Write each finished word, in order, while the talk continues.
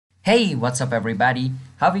Hey, what's up everybody?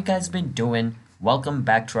 How have you guys been doing? Welcome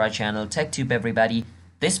back to our channel TechTube everybody.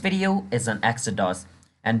 This video is on Exodus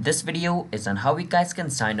and this video is on how you guys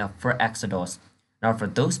can sign up for Exodus. Now for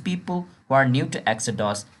those people who are new to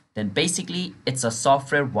Exodus, then basically it's a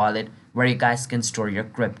software wallet where you guys can store your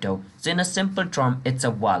crypto. So in a simple term, it's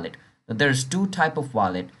a wallet. Now there's two type of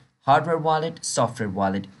wallet, hardware wallet, software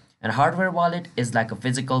wallet. And hardware wallet is like a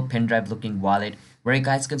physical pen drive looking wallet where you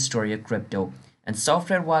guys can store your crypto. And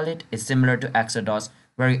software wallet is similar to Exodus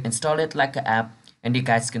where you install it like an app and you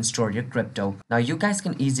guys can store your crypto. Now you guys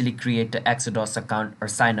can easily create the Exodus account or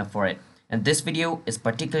sign up for it. And this video is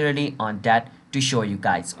particularly on that to show you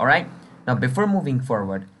guys. Alright, now before moving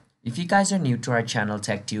forward, if you guys are new to our channel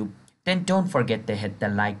TechTube, then don't forget to hit the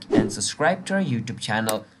like and subscribe to our YouTube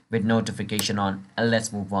channel with notification on, and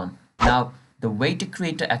let's move on. Now the way to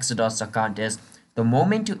create an Exodus account is the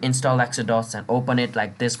moment you install Exodus and open it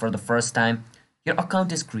like this for the first time, your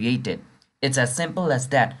account is created. It's as simple as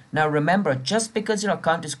that. Now remember, just because your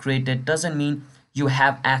account is created doesn't mean you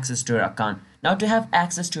have access to your account. Now to have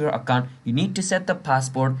access to your account, you need to set the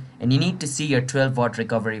password and you need to see your 12-word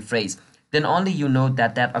recovery phrase. Then only you know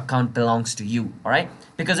that that account belongs to you, alright?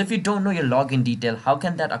 Because if you don't know your login detail, how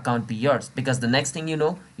can that account be yours? Because the next thing you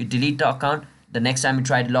know, you delete the account, the next time you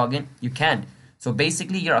try to log in, you can't. So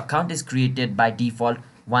basically your account is created by default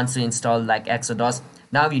once you install like Exodus.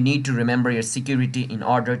 Now you need to remember your security in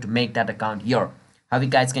order to make that account your. How you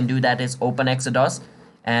guys can do that is open Exodus,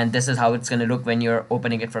 and this is how it's going to look when you're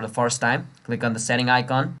opening it for the first time. Click on the setting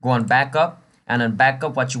icon, go on backup, and on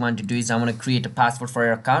backup what you want to do is I want to create a password for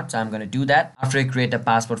your account, so I'm going to do that. After you create a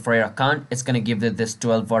password for your account, it's going to give you this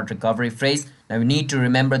 12-word recovery phrase. Now you need to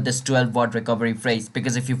remember this 12-word recovery phrase,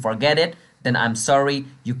 because if you forget it, then I'm sorry,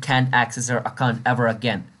 you can't access your account ever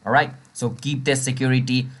again. Alright, so keep this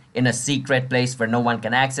security in a secret place where no one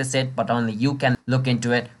can access it, but only you can look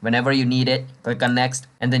into it whenever you need it. Click on next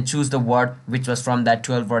and then choose the word which was from that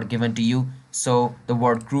 12-word given to you. So the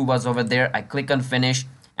word crew was over there. I click on finish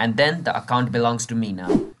and then the account belongs to me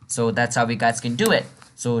now. So that's how you guys can do it.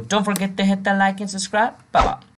 So don't forget to hit the like and subscribe. Bye bye.